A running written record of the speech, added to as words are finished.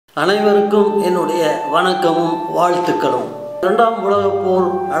அனைவருக்கும் என்னுடைய வணக்கமும் வாழ்த்துக்களும். இரண்டாம் உலகப் போர்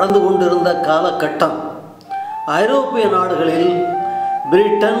நடந்து கொண்டிருந்த காலகட்டம். ஐரோப்பிய நாடுகளில்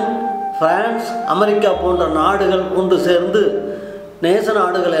பிரிட்டன், பிரான்ஸ், அமெரிக்கா போன்ற நாடுகள் ஒன்று சேர்ந்து நேச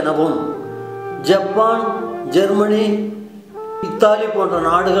நாடுகள் எனவும், ஜப்பான், ஜெர்மனி, இத்தாலி போன்ற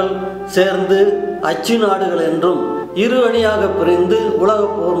நாடுகள் சேர்ந்து அச்சு நாடுகள் என்றும் இரு அணியாக பிரிந்து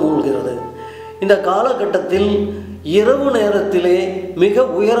உலகப் போர் மூழ்கிறது. இந்த காலகட்டத்தில் இரவு நேரத்திலே மிக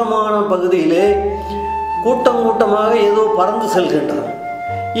உயரமான பகுதியிலே கூட்டம் கூட்டமாக ஏதோ பறந்து செல்கின்றன.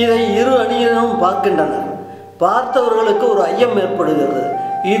 இதை இரு அணியினரும் பார்க்கின்றனர். பார்த்தவர்களுக்கு ஒரு ஐயம் ஏற்படுகிறது.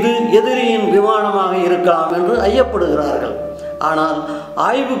 இது எதிரியின் விமானமாக இருக்கலாம் என்று ஐயப்படுகிறார்கள். ஆனால்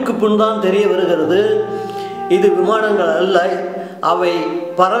ஆய்வுக்கு பின்தான் தெரிய வருகிறது, இது விமானங்கள் அல்ல, அவை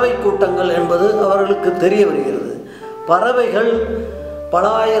பறவை கூட்டங்கள் என்பது அவர்களுக்கு தெரிய வருகிறது. பறவைகள் பல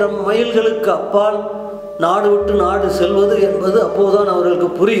ஆயிரம் மைல்களுக்கு அப்பால் நாடு விட்டு நாடு செல்வது என்பது அப்போதுதான் அவர்களுக்கு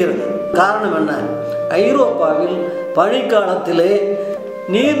புரிகிறது. காரணம் என்ன? ஐரோப்பாவில் பனிக்காலத்திலே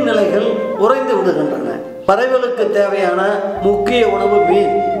நீர்நிலைகள் உறைந்து விடுகின்றன. பறவைகளுக்கு தேவையான முக்கிய உணவு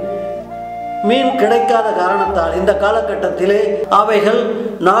மீன் கிடைக்காத காரணத்தால் இந்த காலகட்டத்திலே அவைகள்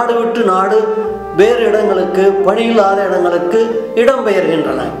நாடு விட்டு நாடு வேறு இடங்களுக்கு, பனியில்லாத இடங்களுக்கு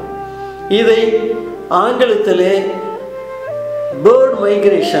இடம்பெயர்கின்றன. இதை ஆங்கிலத்திலே பேர்ட்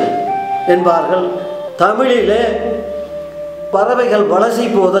மைக்ரேஷன் என்பார்கள். தமிழிலே பறவைகள் வலசை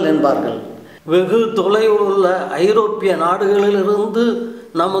போதல் என்பார்கள். வெகு தொலைவில் உள்ள ஐரோப்பிய நாடுகளிலிருந்து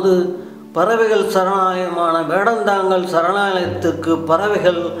நமது பறவைகள் சரணாலயமான வேடந்தாங்கல் சரணாலயத்திற்கு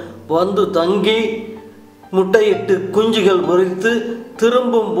பறவைகள் வந்து தங்கி முட்டையிட்டு குஞ்சுகள் பொரித்து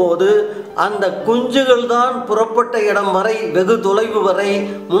திரும்பும் போது அந்த குஞ்சுகள் தான் புறப்பட்ட இடம் வரை, வெகு தொலைவு வரை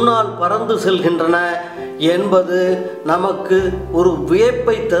முன்னால் பறந்து செல்கின்றன என்பது நமக்கு ஒரு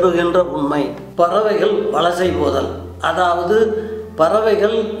வியப்பை தருகின்ற உண்மை. பறவைகள் வலசை போதல், அதாவது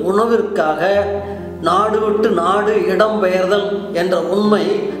பறவைகள் உணவிற்காக நாடு விட்டு நாடு இடம்பெயர்தல் என்ற உண்மை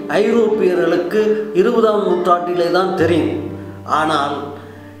ஐரோப்பியர்களுக்கு 20ஆம் நூற்றாண்டிலே தான் தெரியும். ஆனால்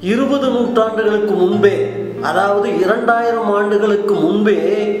 20 நூற்றாண்டுகளுக்கு முன்பே, அதாவது 2000 ஆண்டுகளுக்கு முன்பே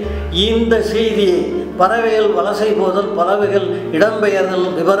இந்த செய்தியை, பறவைகள் வலசை போதல், பறவைகள் இடம்பெயர்தல்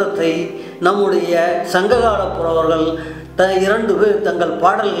விவரத்தை நம்முடைய சங்ககால புலவர்கள் 2 பேர் தங்கள்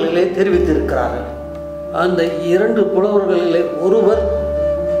பாடல்களிலே தெரிவித்திருக்கிறார்கள். அந்த 2 புலவர்களிலே ஒருவர்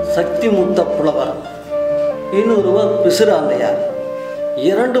சக்திமுத்த புலவர், இன்னொருவர் பிசிராந்தையார்.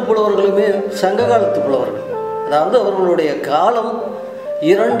 2 புலவர்களுமே சங்ககாலத்து புலவர்கள். அதாவது அவர்களுடைய காலம்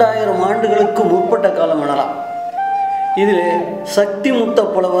 2000 ஆண்டுகளுக்கு முற்பட்ட காலம் எனலாம். இதில் சக்திமுத்த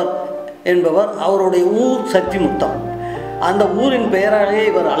புலவர் என்பவர், அவருடைய ஊர் சக்திமுத்தம். அந்த ஊரின் பெயராலேயே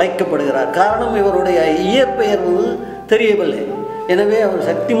இவர் அழைக்கப்படுகிறார். காரணம், இவருடைய இயற்பெயர் தெரியவில்லை. எனவே அவர்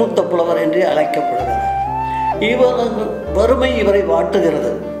சக்திமுத்த புலவர் என்றே அழைக்கப்படுகிறார். இவர் வறுமை இவரை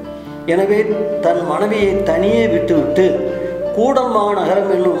வாட்டுகிறது. எனவே தன் மனைவியை தனியே விட்டுவிட்டு கூடல்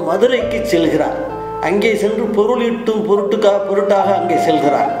மாநகரம் என்னும் மதுரைக்கு செல்கிறார். அங்கே சென்று பொருளீட்டும் பொருட்டாக அங்கே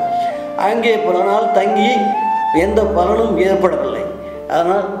செல்கிறார். அங்கே பல நாள் தங்கி எந்த பலனும் ஏற்படவில்லை.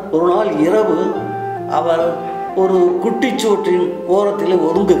 அதனால் ஒரு நாள் இரவு அவர் ஒரு குட்டிச்சோற்றின் ஓரத்தில்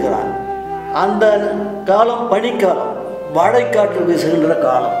ஒதுங்குகிறார். அந்த காலம் பனிக்காலம், வாழைக்காற்று வீசுகின்ற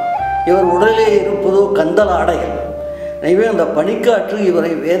காலம். இவர் உடலிலே இருப்பதோ கந்தல் ஆடைகள். எனவே அந்த பனிக்காற்று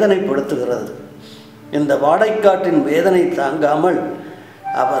இவரை வேதனைப்படுத்துகிறது. இந்த வாடைக்காற்றின் வேதனை தாங்காமல்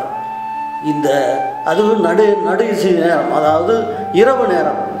அவர் அதுவும் நடுசி நேரம், அதாவது இரவு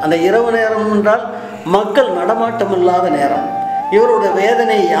நேரம். அந்த இரவு நேரம் என்றால் மக்கள் நடமாட்டம் இல்லாத நேரம். இவருடைய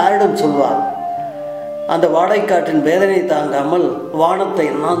வேதனை யாரிடம் சொல்வார்? அந்த வாடைக்காற்றின் வேதனை தாங்காமல் வானத்தை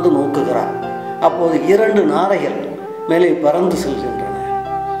நாந்து நோக்குகிறார். அப்போது 2 நாரைகள் மேலே பறந்து செல்கின்றன.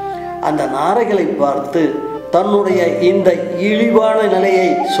 அந்த நாரைகளை பார்த்து தன்னுடைய இந்த இழிவான நிலையை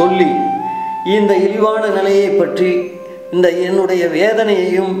சொல்லி, இந்த இழிவான நிலையை பற்றி என்னுடைய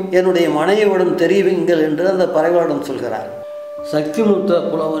வேதனையையும் என்னுடைய மனைவியிடம் தெரிவிங்கள் என்று அந்த பறவைகளிடம் சொல்கிறார். சக்திமுத்த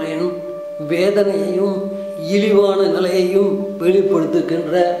புலவரின் வேதனையையும் இழிவான நிலையையும்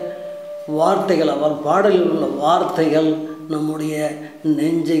வெளிப்படுத்துகின்ற வார்த்தைகள், அவர் பாடலில் உள்ள வார்த்தைகள் நம்முடைய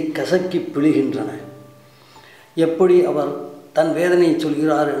நெஞ்சை கசக்கி பிழிகின்றன. எப்படி அவர் தன் வேதனையை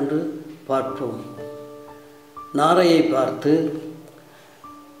சொல்கிறார் என்று பார்ப்போம். நாரையை பார்த்து,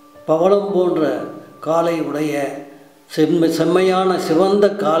 பவளம் போன்ற காலை உடைய செம்மையான சிவந்த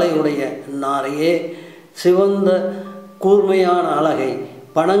காலை உடைய நாரையே, சிவந்த கூர்மையான அழகை,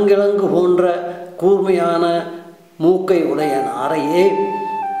 பனங்கிழங்கு போன்ற கூர்மையான மூக்கை உடைய நாரையே,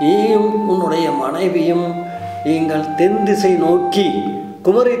 நீயும் உன்னுடைய மனைவியும் நீங்கள் தென் திசை நோக்கி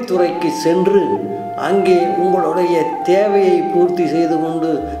குமரித்துறைக்கு சென்று அங்கே உங்களுடைய தேவையை பூர்த்தி செய்து கொண்டு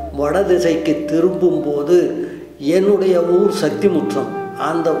வடதிசைக்கு திரும்பும் போது என்னுடைய ஊர் சக்திமுற்றம்,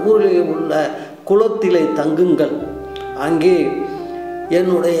 அந்த ஊரிலே உள்ள குளத்திலே தங்குங்கள். அங்கே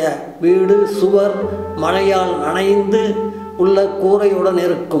என்னுடைய வீடு சுவர் மழையால் நனைந்து உள்ள கூரையுடன்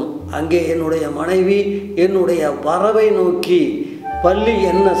இருக்கும். அங்கே என்னுடைய மனைவி என்னுடைய வரவை நோக்கி பள்ளி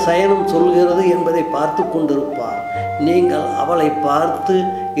என்ன சயனம் சொல்கிறது என்பதை பார்த்து கொண்டிருப்பார். நீங்கள் அவளை பார்த்து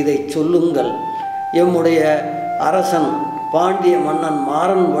இதை சொல்லுங்கள். எம்முடைய அரசன் பாண்டிய மன்னன்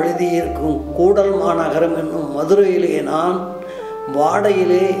மாறன் வழுதியிருக்கும் கூடல் மாநகரம் என்னும் மதுரையிலே நான்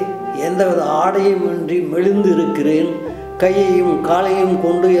வாடையிலே எந்தவித ஆடையும் இன்றி மெலிந்து இருக்கிறேன். கையையும் காலையும்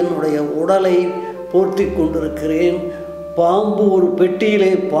கொண்டு என்னுடைய உடலை போர்த்தி கொண்டிருக்கிறேன். பாம்பு ஒரு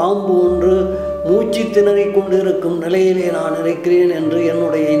பெட்டியிலே பாம்பு ஒன்று மூச்சு திணறி கொண்டிருக்கும் நிலையிலே நான் இருக்கிறேன் என்று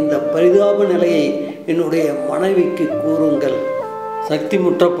என்னுடைய இந்த பரிதாப நிலையை என்னுடைய மனைவிக்கு கூறுங்கள். சக்தி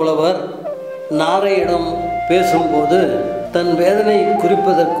முற்ற புலவர் நாரையிடம் பேசும்போது தன் வேதனை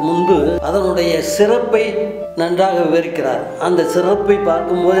குறிப்பதற்கு முன்பு அதனுடைய சிறப்பை நன்றாக விவரிக்கிறார். அந்த சிறப்பை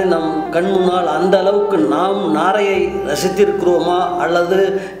பார்க்கும்போது நம் கண் முன்னால் அந்த அளவுக்கு நாம் நாரையை ரசித்திருக்கிறோமா அல்லது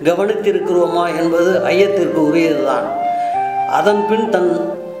கவனித்திருக்கிறோமா என்பது ஐயத்திற்கு உரியதுதான். அதன் பின் தன்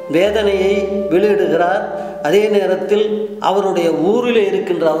வேதனையை வெளியிடுகிறார். அதே நேரத்தில் அவருடைய ஊரில்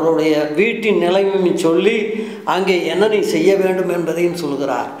இருக்கின்ற அவருடைய வீட்டின் நிலைமையை சொல்லி அங்கே என்ன நீ செய்ய வேண்டும் என்பதையும்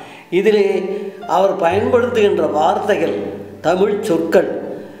சொல்கிறார். இதிலே அவர் பயன்படுத்துகின்ற வார்த்தைகள் தமிழ் சொற்கள்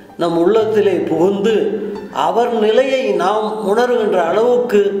நம் உள்ளத்திலே புகுந்து அவர் நிலையை நாம் உணர்கின்ற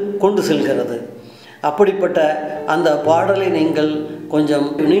அளவுக்கு கொண்டு செல்கிறது. அப்படிப்பட்ட அந்த பாடலை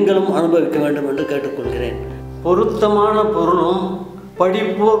நீங்களும் அனுபவிக்க வேண்டும் என்று கேட்டுக்கொள்கிறேன். பொருத்தமான பொருளும்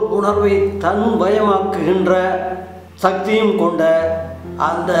படிப்போர் உணர்வை தன் பயமாக்குகின்ற சக்தியும் கொண்ட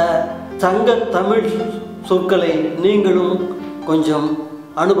அந்த சங்க தமிழ் சொற்களை நீங்களும் கொஞ்சம்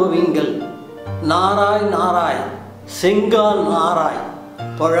அனுபவிங்கள். நாராய் நாராய் செங்கால் நாராய்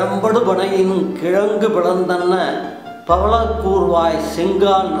பழம்படு பனையின் கிழங்கு பிளந்தன்ன பவளக்கூர்வாய்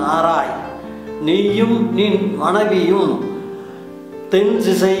செங்கால் நாராய் நீயும் நின் மனைவியும் தென்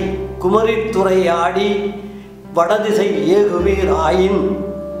திசை குமரித்துறை ஆடி வடதிசை ஏகுவீர் ஆயின்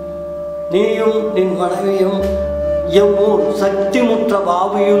நீயும் நின் மனைவியும் எம்மூர் சக்தி முற்ற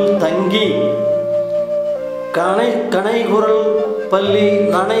பாவியுள் தங்கி கனைகுரல் பள்ளி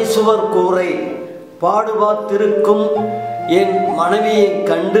நனை சுவர் கூரை பாடுபாத்திருக்கும் என் மனைவியை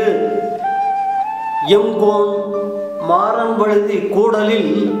கண்டு எங்கோன் மாறன் வழுதி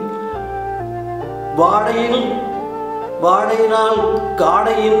கூடலில் வாடையினால்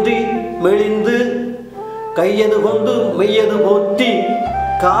காடையின்றி மெலிந்து கையது கொண்டு மெய்யது போற்றி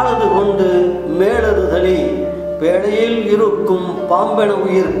காலது கொண்டு மேலது தளி பேடையில் இருக்கும் பாம்பென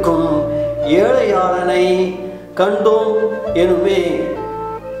உயிர்க்கும் ஏழையாளனை கண்டோம் எனுமே.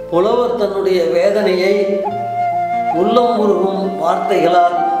 புலவர் தன்னுடைய வேதனையை உள்ளம் உருகும்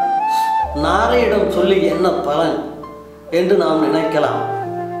வார்த்தைகளால் நாரையிடம் சொல்லி என்ன பலன் என்று நாம் நினைக்கலாம்.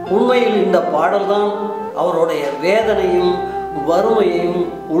 உண்மையில் இந்த பாடல்தான் அவருடைய வேதனையும் வறுமையையும்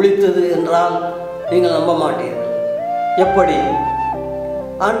ஒழித்தது என்றால் நீங்கள் நம்ப மாட்டீர்கள். எப்படி?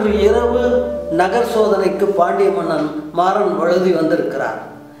 அன்று இரவு நகர் சோதனைக்கு பாண்டிய மன்னன் மாறன் வழுதி வந்திருக்கிறார்.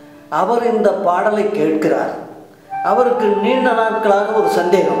 அவர் இந்த பாடலை கேட்கிறார். அவருக்கு நீண்ட நாட்களாக ஒரு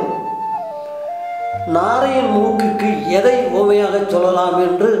சந்தேகம். நாரையின் மூக்குக்கு எதை ஓமையாக சொல்லலாம்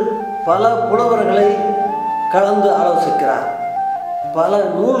என்று பல புலவர்களை கலந்து ஆலோசிக்கிறார். பல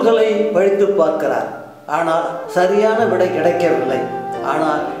நூல்களை படித்து பார்க்கிறார். ஆனால் சரியான விடை கிடைக்கவில்லை.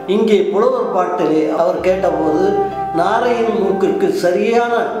 ஆனால் இங்கே புலவர் பாட்டிலே அவர் கேட்டபோது நாரையின் மூக்கிற்கு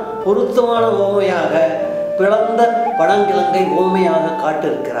சரியான பொருத்தமான ஓமையாக பிளந்த பனங்கிழங்கை ஓமையாக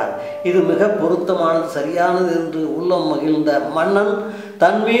காட்டிருக்கிறார். இது மிக பொருத்தமானது, சரியானது என்று உள்ளம் மகிழ்ந்த மன்னன்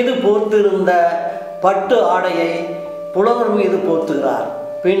தன் மீது போர்த்திருந்த பட்டு ஆடையை புலவர் மீது போர்த்துகிறார்.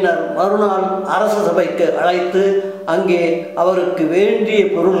 பின்னர் மறுநாள் அரச சபைக்கு அழைத்து அங்கே அவருக்கு வேண்டிய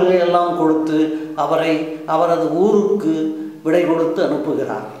பொருள்களை எல்லாம் கொடுத்து அவரது ஊருக்கு விடை கொடுத்து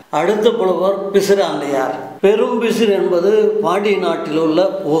அனுப்புகிறார். அடுத்த புலவர் பிசிராந்தையார். பெரும் பிசிர் என்பது பாண்டிய நாட்டில் உள்ள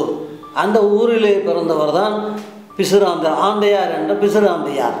ஊர். அந்த ஊரிலே பிறந்தவர் தான் ஆந்தையார் என்ற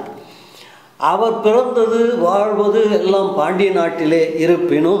பிசிராந்தையார். அவர் பிறந்தது வாழ்வது எல்லாம் பாண்டிய நாட்டிலே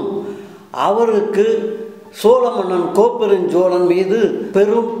இருப்பினும் அவருக்கு சோழ மன்னன் கோப்பெருஞ்சோழன் மீது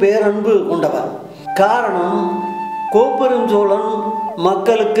பெரும் பேரன்பு கொண்டவர். காரணம், கோப்பெருஞ்சோழன்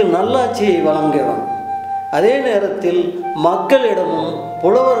மக்களுக்கு நல்லாட்சியை வழங்கியவன். அதே நேரத்தில் மக்களிடமும்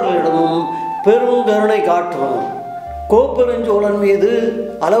புலவர்களிடமும் பெருங்கருணை காட்டுவன். கோப்பெருஞ்சோழன் மீது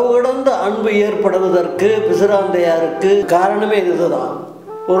அளவு கடந்த அன்பு ஏற்படுவதற்கு பிசிராந்தையாருக்கு காரணமே இதுதான்.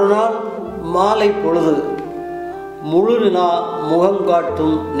 ஒரு நாள் மாலை பொழுது முழு நிலா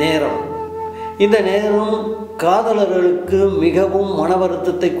முகங்காட்டும் நேரம். இந்த நேரம் காதலர்களுக்கு மிகவும் மன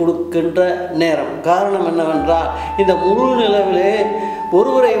வருத்தத்தை கொடுக்கின்ற நேரம். காரணம் என்னவென்றால், இந்த முழு நிலவிலே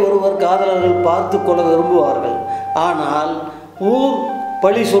ஒருவரை ஒருவர் காதலர்கள் பார்த்து கொள்ள விரும்புவார்கள். ஆனால் ஊர்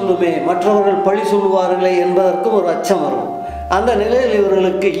பழி சொல்லுமே, மற்றவர்கள் பழி சொல்லுவார்களே என்பதற்கும் ஒரு அச்சம் வரும். அந்த நிலையில்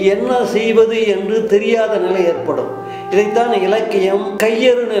இவர்களுக்கு என்ன செய்வது என்று தெரியாத நிலை ஏற்படும். இதைத்தான் இலக்கியம்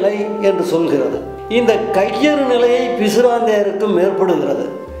கையறு நிலை என்று சொல்கிறது. இந்த கையறு நிலையை பிசிராந்தையருக்கும் ஏற்படுகிறது.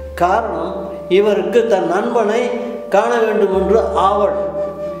 காரணம், இவருக்கு தன் நண்பனை காண வேண்டும் என்று ஆவல்.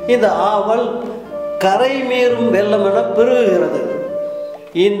 இந்த ஆவல் கரை மீறும் வெள்ளம் என பெருகுகிறது.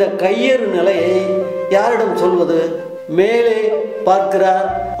 இந்த கையறு நிலையை யாரிடம் சொல்வது? மேலே பார்க்கிறார்,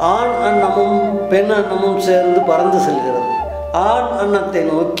 ஆண் அன்னமும் பெண் அன்னமும் சேர்ந்து பறந்து செல்கிறது. ஆண் அன்னத்தை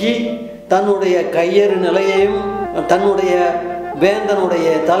நோக்கி தன்னுடைய கையறு நிலையையும் தன்னுடைய வேந்தனுடைய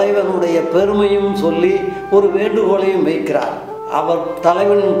தலைவனுடைய பெருமையும் சொல்லி ஒரு வேண்டுகோளையும் வைக்கிறார். அவர்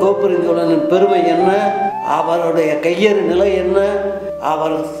தலைவனின் கோப்பெருஞ்சோழனின் பெருமை என்ன, அவருடைய கையறு நிலை என்ன,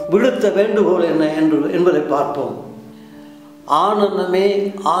 அவர் விடுத்த வேண்டுகோள் என்ன என்பதை பார்ப்போம். ஆண் அன்னமே,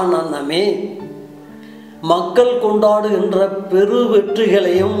 ஆண் அன்னமே, மக்கள் கொண்டாடுகின்ற பெரு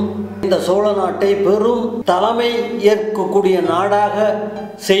வெற்றிகளையும் இந்த சோழ நாட்டை பெரும் தலைமை ஏற்கக்கூடிய நாடாக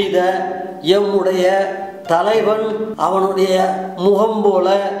செய்த எம்முடைய தலைவன் அவனுடைய முகம் போல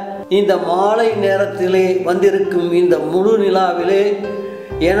இந்த மாலை நேரத்திலே வந்திருக்கும் இந்த முழு நிலாவிலே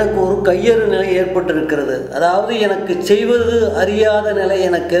எனக்கு ஒரு கையறு நிலை ஏற்பட்டிருக்கிறது. அதாவது எனக்கு செய்வது அறியாத நிலை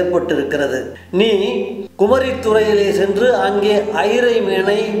எனக்கு ஏற்பட்டிருக்கிறது. நீ குமரித்துறையிலே சென்று அங்கே ஐரை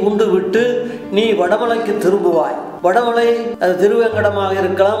மீனை உண்டு விட்டு நீ வடமலைக்கு திரும்புவாய். வடமலை அது திருவேங்கடமாக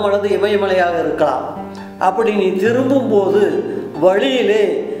இருக்கலாம் அல்லது இமயமலையாக இருக்கலாம். அப்படி நீ திரும்பும் போது வழியிலே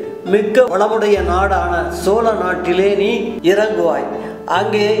மிக்க வளமுடைய நாடான சோழ நாட்டிலே நீ இறங்குவாய்.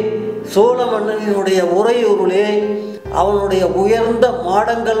 அங்கே சோழ மன்னனுடைய உறையூரிலே அவனுடைய உயர்ந்த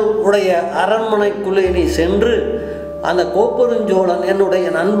மாடங்கள் உடைய அரண்மனைக்குள்ளே நீ சென்று அந்த கோப்பெருஞ்சோழன் என்னுடைய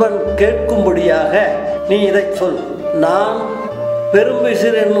நண்பன் கேட்கும்படியாக நீ இதை சொல். நான்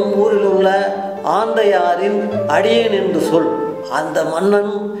பெரும்பிசிர் என்னும் ஊரில் உள்ள ஆந்தையாரின் அடியேன் என்று சொல். அந்த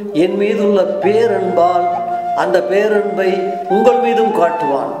மன்னன் என் மீதுள்ள பேரன்பால் அந்த பேரன்பை உங்கள் மீதும்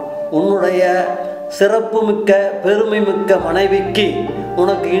காட்டுவான். உன்னுடைய சிறப்பு மிக்க பெருமை மிக்க மனைவிக்கு,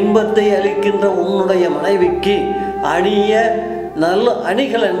 உனக்கு இன்பத்தை அளிக்கின்ற உன்னுடைய மனைவிக்கு அணிய நல்ல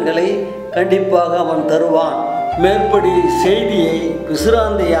அணிகலன்களை கண்டிப்பாக அவன் தருவான். மேற்படி செய்தியை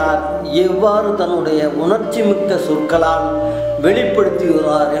பிசிராந்தையார் எவ்வாறு தன்னுடைய உணர்ச்சி மிக்க சொற்களால்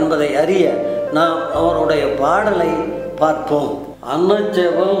வெளிப்படுத்தியுள்ளார் என்பதை அறிய நாம் அவருடைய பாடலை பார்ப்போம்.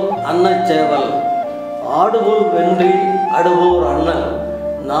 அன்னச்சேவல் அன்னச்சேவல் ஆடுபோல் வென்றி அடுவோர் அண்ணல்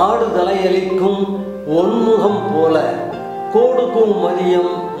நாடு தலையளிக்கும் ஒன்முகம் போல கோடுக்கும்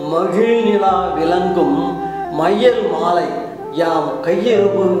மதியம் மகிழ் நிலா விளங்கும் மையல் மாலை யாம்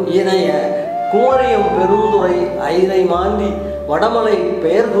கையெழுப்பு இணைய குமரியம் பெருந்துறை ஐரை மாந்தி வடமலை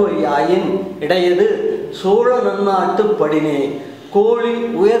பெயர்கோய் ஆயின் இடையது சோழ நன்னாட்டு படினே கோழி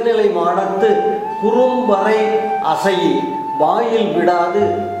உயர்நிலை மாடத்து குறும்பறை அசையி வாயில் விடாது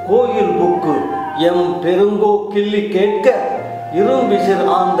கோயில் புக்கு எம் பெருங்கோ கிள்ளி கேட்க இரும்பிசிர்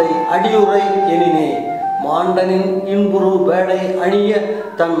ஆந்தை அடியுரை எனினே மாண்டனின் இன்புரு வேடை அணிய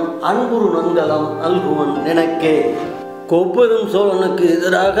தன் அன்புரு நன்கலம் நல்குவன் நினைக்கே. கோப்பெரும் சோழனுக்கு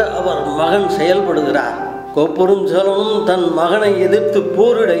எதிராக அவர் மகன் செயல்படுகிறார். கோப்பெரும் சோழனும் தன் மகனை எதிர்த்து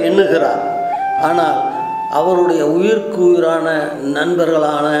போரிட எண்ணுகிறார். ஆனால் அவருடைய உயிர்க்கு உயிரான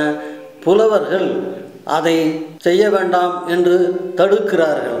நண்பர்களான புலவர்கள் அதை செய்ய வேண்டாம் என்று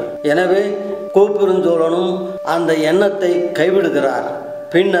தடுக்கிறார்கள். எனவே கோப்பெருஞ்சோழனும் அந்த எண்ணத்தை கைவிடுகிறார்.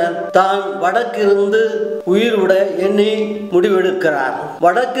 பின்னர் தான் வடக்கிருந்து உயிர் விட எண்ணி முடிவெடுக்கிறார்.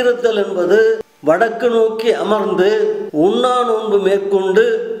 வடக்கிருத்தல் என்பது வடக்கு நோக்கி அமர்ந்து உண்ணா நோன்பு மேற்கொண்டு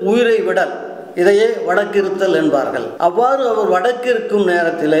உயிரை விடல். இதையே வடக்கிருத்தல் என்பார்கள். அவ்வாறு அவர் வடக்கிருக்கும்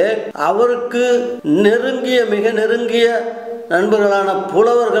நேரத்திலே அவருக்கு மிக நெருங்கிய நண்பர்களான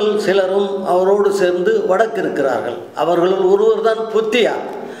புலவர்கள் சிலரும் அவரோடு சேர்ந்து வடக்கிருக்கிறார்கள். அவர்களுள் ஒருவர் தான் பொத்தியார்.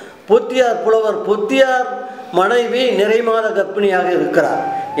 பொத்தியார் புலவர். பொத்தியார் மனைவி நிறைமாத கர்ப்பிணியாக இருக்கிறார்.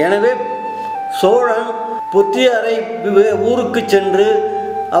 எனவே சோழன் பொத்தியாரை ஊருக்கு சென்று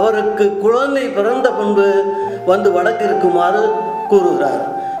அவருக்கு குழந்தை பிறந்த பின்பு வந்து வடக்கிருக்குமாறு கூறுகிறார்.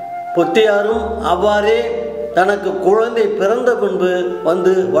 பொத்தியாரும் அவ்வாறே தனக்கு குழந்தை பிறந்த பின்பு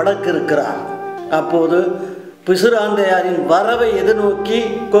வந்து வடக்கிருக்கிறார். அப்போது பிசிராந்தையாரின் வரவை எதிர்நோக்கி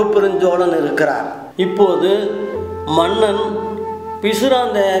கோப்பெருஞ்சோழன் இருக்கிறார். இப்போது மன்னன்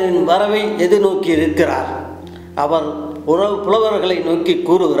பிசிராந்தையாரின் வரவை எதிர்நோக்கி இருக்கிறார். அவர் புலவர்களை நோக்கி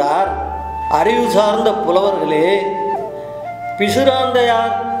கூறுகிறார், அறிவு சார்ந்த புலவர்களே,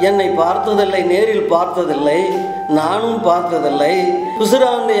 பிசிராந்தையார் என்னை பார்த்ததில்லை, நேரில் பார்த்ததில்லை, நானும் பார்த்ததில்லை.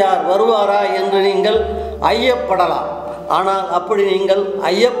 பிசிராந்தையார் வருவாரா என்று நீங்கள் ஐயப்படலாம். ஆனால் அப்படி நீங்கள்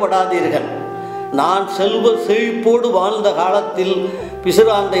ஐயப்படாதீர்கள். நான் செல்வ செழிப்போடு வாழ்ந்த காலத்தில்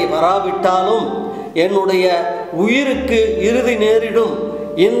பிசிராந்தை வராவிட்டாலும் என்னுடைய உயிருக்கு இறுதி நேரிடும்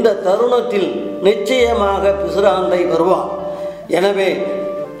இந்த தருணத்தில் நிச்சயமாக பிசிராந்தை வருவான். எனவே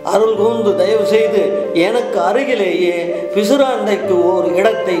அருள் கூர்ந்து தயவு செய்து எனக்கு அருகிலேயே பிசிராந்தைக்கு ஓர்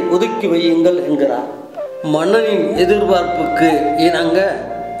இடத்தை ஒதுக்கி வையுங்கள் என்கிறார். மன்னனின் எதிர்பார்ப்புக்கு இணங்க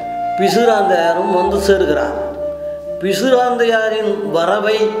பிசிராந்தையாரும் வந்து சேர்கிறார். பிசிராந்தையாரின்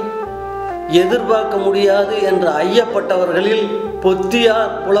வரவை எதிர்பார்க்க முடியாது என்று ஐயப்பட்டவர்களில்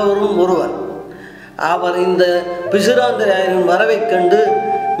பொத்தியார் புலவரும் ஒருவர். அவர் இந்த பிசிராந்தையாரின் வரவைக் கண்டு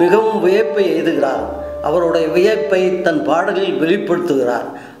மிகவும் வியப்பை எய்துகிறார். அவருடைய வியப்பை தன் பாடலில் வெளிப்படுத்துகிறார்.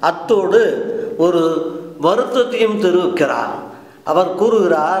 அத்தோடு ஒரு வருத்தத்தையும் தெரிவிக்கிறார். அவர்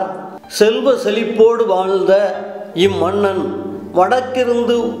கூறுகிறார், செல்வ செழிப்போடு வாழ்ந்த இம்மன்னன்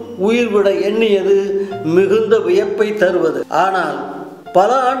வடக்கிருந்து உயிர் விட எண்ணியது மிகுந்த வியப்பை தருவது. ஆனால் பல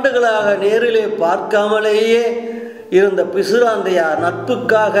ஆண்டுகளாக நேரிலே பார்க்காமலேயே இருந்த பிசிராந்தையார்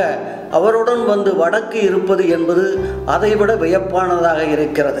நட்புக்காக அவருடன் வந்து வடக்கு இருப்பது என்பது அதைவிட வியப்பானதாக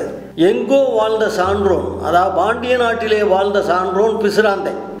இருக்கிறது. எங்கோ வாழ்ந்த சான்றோன், அதாவது பாண்டிய நாட்டிலே வாழ்ந்த சான்றோன்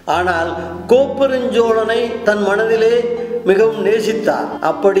பிசிராந்தை. ஆனால் கோப்பெருஞ்சோழனை தன் மனதிலே மிகவும் நேசித்தார்.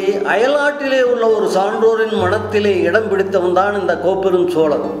 அப்படி அயல்நாட்டிலே உள்ள ஒரு சான்றோரின் மனத்திலே இடம் பிடித்தவன் தான் இந்த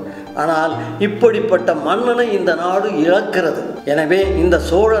கோப்பெருஞ்சோழன். ஆனால் இப்படிப்பட்ட மன்னனை இந்த நாடு இழக்கிறது. எனவே இந்த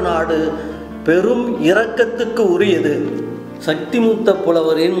சோழ நாடு பெரும் இரக்கத்துக்கு உரியது. சக்திமுத்த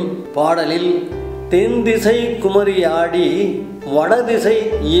புலவரின் பாடலில் தென் திசை குமரி ஆடி வடதிசை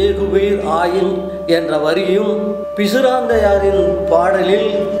ஏகுவீர் ஆயின் என்ற வரியும், பிசிராந்தையாரின் பாடலில்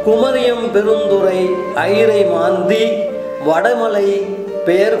குமரியம் பெருந்துறை ஐரை மாந்தி வடமலை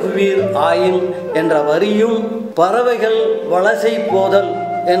பெயர்குவீர் ஆயின் என்ற வரியும் பறவைகள் வலசை போதல்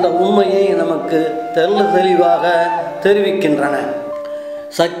என்ற உண்மையை நமக்கு தெளிவாக தெரிவிக்கின்றன.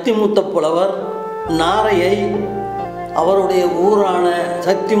 சக்திமுத்த புலவர் நாரையை அவருடைய ஊரான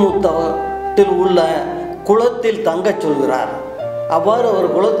சக்திமுத்தத்தில் உள்ள குளத்தில் தங்கச் சொல்கிறார். அவ்வாறு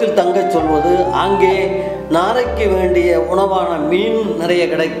அவர் குளத்தில் தங்கச் சொல்வது, அங்கே நாரைக்கு வேண்டிய உணவான மீன் நிறைய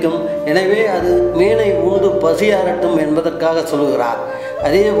கிடைக்கும், எனவே அது மீனை உண்டு பசியாரட்டும் என்பதற்காக சொல்கிறார்.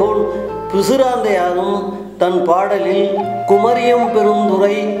 அதேபோல் பிசிராந்தையாரும் தன் பாடலில் குமரியம்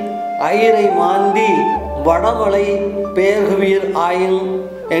பெருந்துறை ஐரை மாந்தி வடமலை பெயர்குவீர் ஆயின்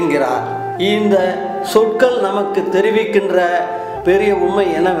என்கிறார். இந்த சொற்கள் நமக்கு தெரிவிக்கின்ற பெரிய உண்மை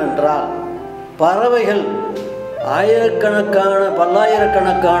என்னவென்றால், பறவைகள் ஆயிரக்கணக்கான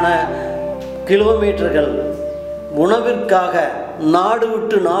பல்லாயிரக்கணக்கான கிலோமீட்டர்கள் உணவிற்காக நாடு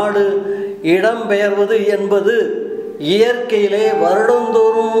விட்டு நாடு இடம்பெயர்வது என்பது இயற்கையிலே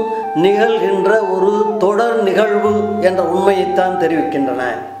வருடந்தோறும் நிகழ்கின்ற ஒரு தொடர் நிகழ்வு என்ற உண்மையைத்தான் தெரிவிக்கின்றன.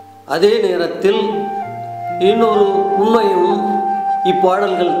 அதே நேரத்தில் இன்னொரு உண்மையும்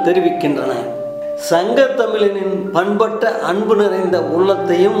இப்பாடல்கள் தெரிவிக்கின்றன. சங்கத்தமிழனின் பண்பட்ட அன்பு நிறைந்த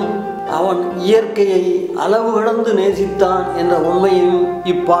உள்ளத்தையும் அவன் இயற்கையை அளவு கடந்து நேசித்தான் என்ற உண்மையும்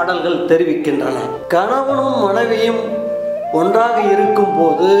இப்பாடல்கள் தெரிவிக்கின்றன. கணவனும் மனைவியும் ஒன்றாக இருக்கும்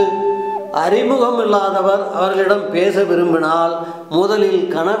போது அறிமுகம் இல்லாதவர் அவர்களிடம் பேச விரும்பினால் முதலில்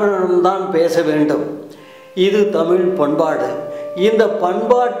கணவனிடம்தான் பேச வேண்டும். இது தமிழ் பண்பாடு. இந்த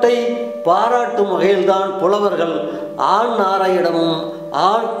பண்பாட்டை பாராட்டும் வகையில்தான் புலவர்கள் ஆண் நாரையிடமும்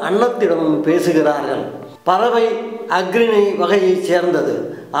ஆண் அன்னத்திடமும் பேசுகிறார்கள். பறவை அக்ரிணை வகையைச் சேர்ந்தது,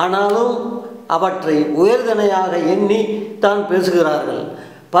 ஆனாலும் அவற்றை உயர்தனையாக எண்ணி தான் பேசுகிறார்கள்.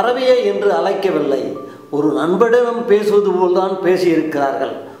 பறவையை என்று அழைக்கவில்லை, ஒரு நண்பனிடம் பேசுவது போல்தான்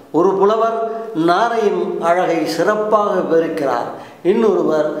பேசியிருக்கிறார்கள். ஒரு புலவர் நாரையின் அழகை சிறப்பாக விவரிக்கிறார்.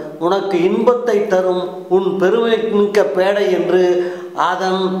 இன்னொருவர் உனக்கு இன்பத்தை தரும் உன் பெருமை மிக்க பேடை என்று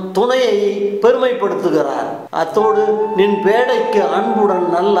அதன் துணையை பெருமைப்படுத்துகிறார். அத்தோடு நின் பேடைக்கு அன்புடன்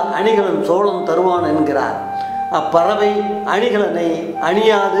நல்ல அணிகலன் சோழன் தருவான் என்கிறார். அப்பறவை அணிகலனை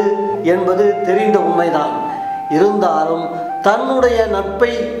அணியாது என்பது தெரிந்த உண்மைதான். இருந்தாலும் தன்னுடைய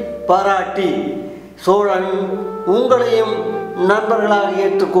நட்பை பாராட்டி சோழன் உங்களையும் நண்பர்களாக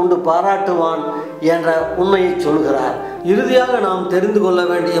ஏற்றுக்கொண்டு பாராட்டுவான் என்ற உண்மையை சொல்கிறார். இறுதியாக நாம் தெரிந்து கொள்ள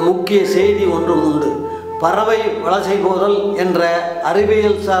வேண்டிய முக்கிய செய்தி ஒன்றும் உண்டு. பறவை வலசை போதல் என்ற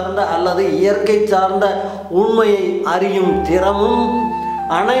அறிவியல் சார்ந்த அல்லது இயற்கை சார்ந்த உண்மையை அறியும் திறமும்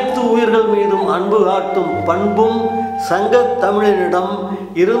அனைத்து உயிர்கள் மீதும் அன்பு காட்டும் பண்பும் சங்கத் தமிழனிடம்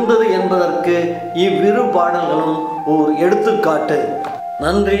இருந்தது என்பதற்கு இவ்விரு பாடல்களும் ஓர் எடுத்துக்காட்டு.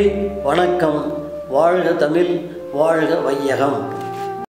 நன்றி, வணக்கம். வாழ்க தமிழ், வாழ்க வையகம்.